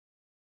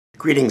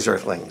Greetings,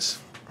 Earthlings.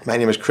 My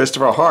name is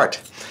Christopher Hart.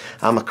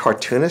 I'm a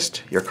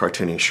cartoonist, your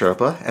cartooning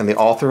Sherpa, and the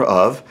author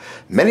of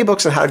many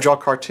books on how to draw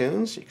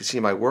cartoons. You can see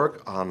my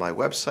work on my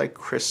website,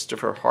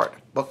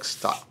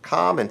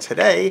 ChristopherHartBooks.com, and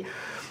today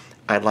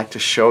I'd like to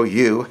show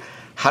you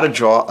how to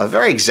draw a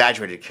very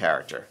exaggerated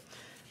character.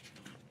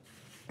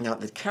 Now,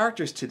 the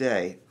characters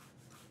today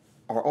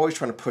are always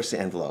trying to push the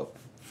envelope,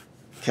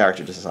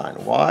 character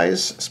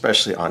design-wise,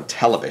 especially on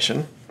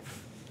television.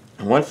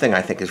 And one thing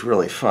I think is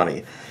really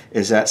funny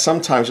is that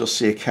sometimes you'll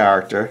see a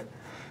character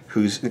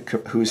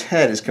whose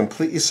head is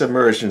completely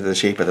submerged into the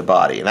shape of the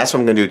body. And that's what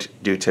I'm going to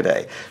do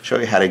today, show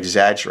you how to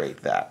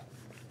exaggerate that.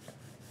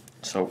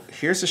 So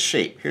here's the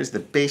shape. Here's the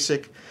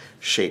basic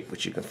shape,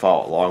 which you can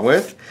follow along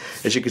with.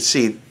 As you can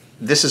see,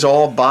 this is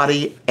all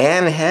body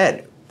and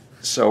head.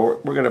 So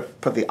we're going to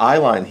put the eye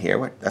line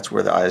here. That's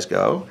where the eyes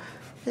go.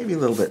 Maybe a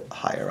little bit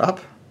higher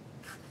up,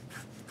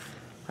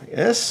 like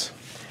this.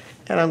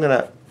 And I'm going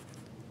to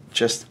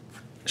just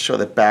show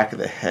the back of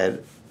the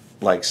head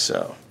like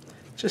so.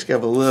 Just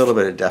give a little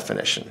bit of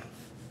definition.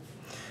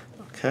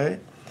 Okay,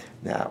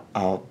 now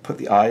I'll put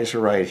the eyes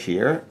right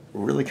here,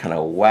 really kind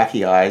of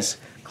wacky eyes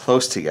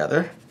close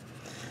together.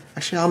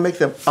 Actually, I'll make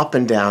them up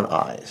and down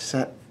eyes.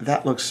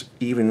 That looks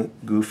even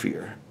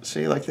goofier.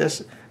 See, like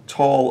this,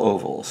 tall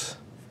ovals.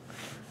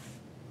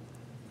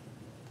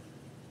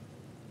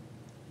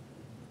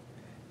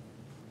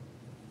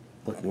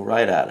 Looking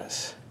right at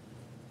us.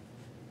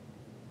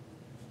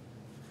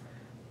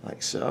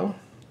 Like so.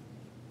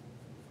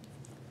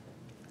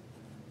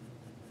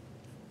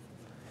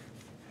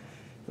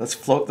 Let's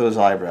float those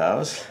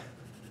eyebrows,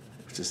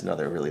 which is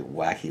another really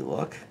wacky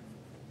look.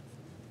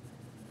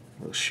 A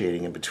little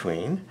shading in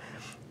between.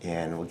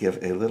 And we'll give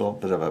a little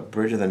bit of a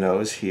bridge of the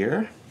nose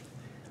here.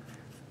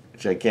 A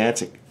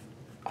gigantic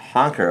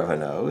honker of a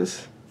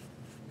nose.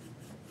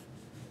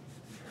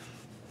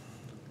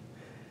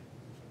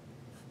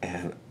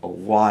 And a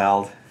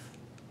wild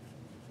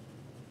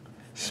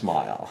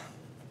smile.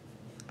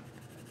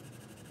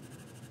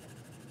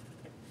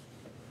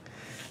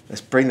 Let's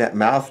bring that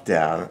mouth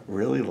down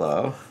really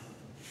low,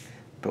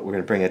 but we're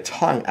going to bring a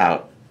tongue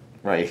out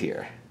right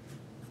here.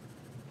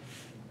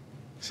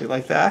 See,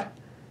 like that?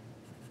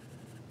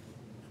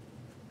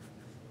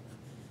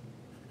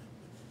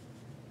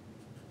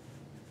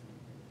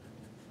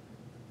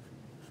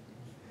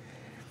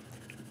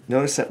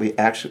 Notice that we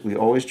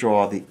always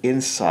draw the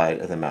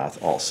inside of the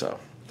mouth also.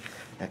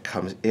 That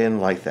comes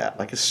in like that,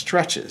 like it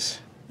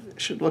stretches.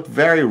 It should look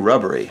very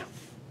rubbery,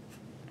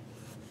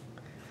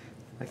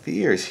 like the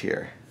ears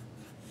here.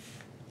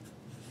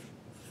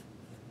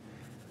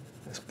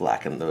 Let's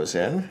blacken those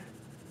in.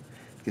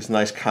 Gives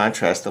nice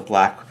contrast, the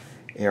black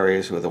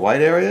areas with the white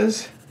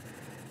areas.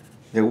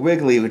 They're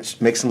wiggly, which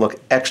makes them look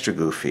extra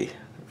goofy.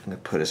 I'm going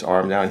to put his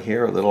arm down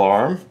here, a little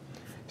arm,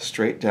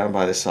 straight down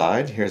by the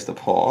side. Here's the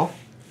paw.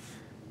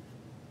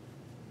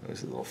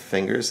 Those little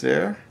fingers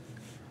there.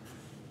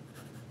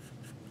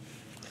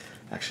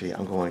 Actually,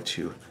 I'm going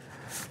to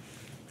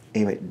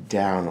aim it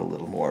down a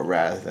little more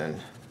rather than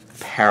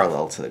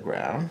parallel to the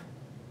ground.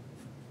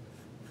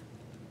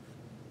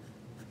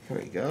 There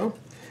we go.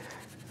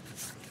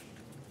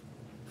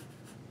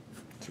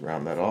 Let's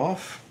round that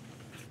off.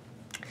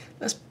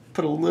 Let's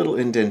put a little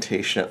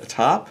indentation at the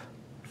top, a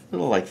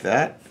little like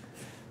that.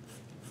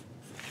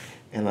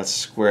 And let's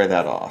square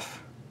that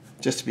off,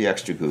 just to be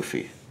extra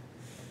goofy.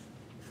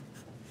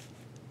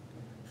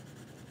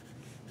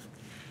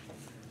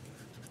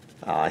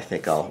 I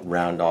think I'll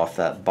round off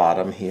that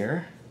bottom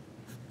here.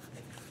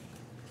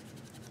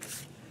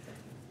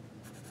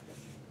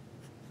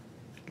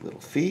 Little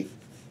feet.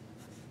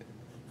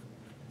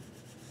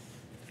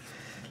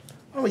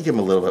 Why don't we give him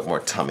a little bit more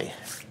tummy?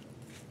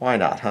 Why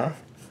not, huh?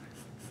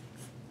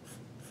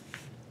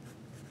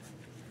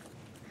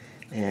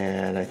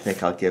 And I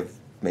think I'll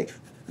make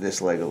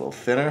this leg a little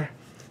thinner.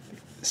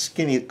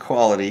 Skinny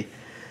quality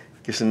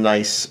gives a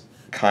nice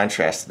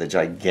contrast to the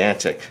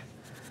gigantic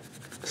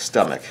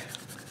stomach.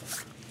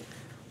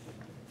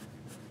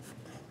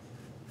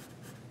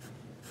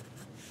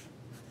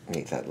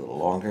 Make that a little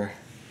longer.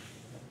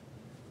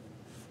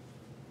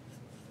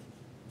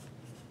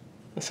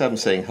 Let's have him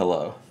saying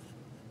hello.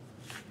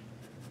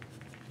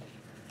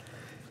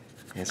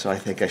 And so I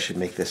think I should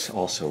make this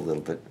also a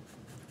little bit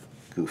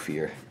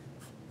goofier.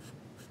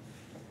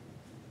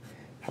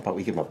 How about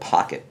we give him a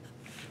pocket?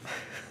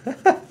 You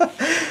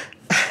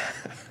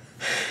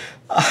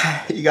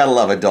gotta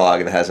love a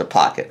dog that has a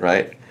pocket,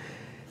 right?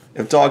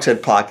 If dogs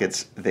had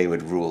pockets, they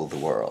would rule the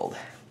world.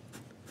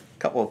 A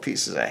couple of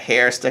pieces of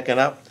hair sticking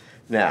up.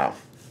 Now,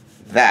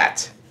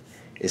 that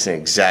is an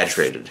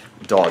exaggerated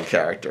dog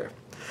character.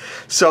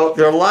 So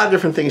there are a lot of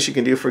different things you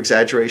can do for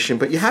exaggeration,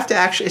 but you have to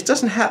actually, it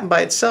doesn't happen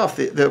by itself.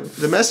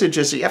 The message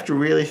is that you have to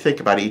really think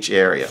about each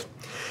area.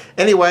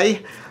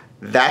 Anyway,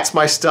 that's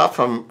my stuff.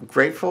 I'm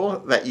grateful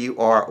that you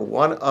are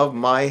one of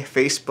my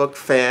Facebook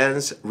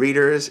fans,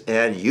 readers,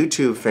 and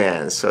YouTube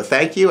fans. So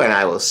thank you, and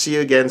I will see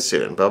you again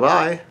soon.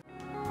 Bye-bye.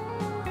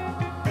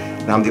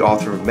 And I'm the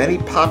author of many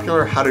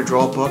popular how to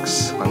draw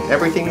books on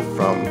everything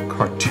from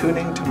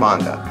cartooning to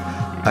manga.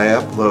 I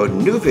upload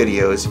new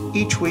videos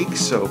each week,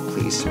 so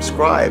please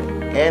subscribe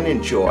and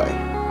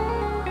enjoy.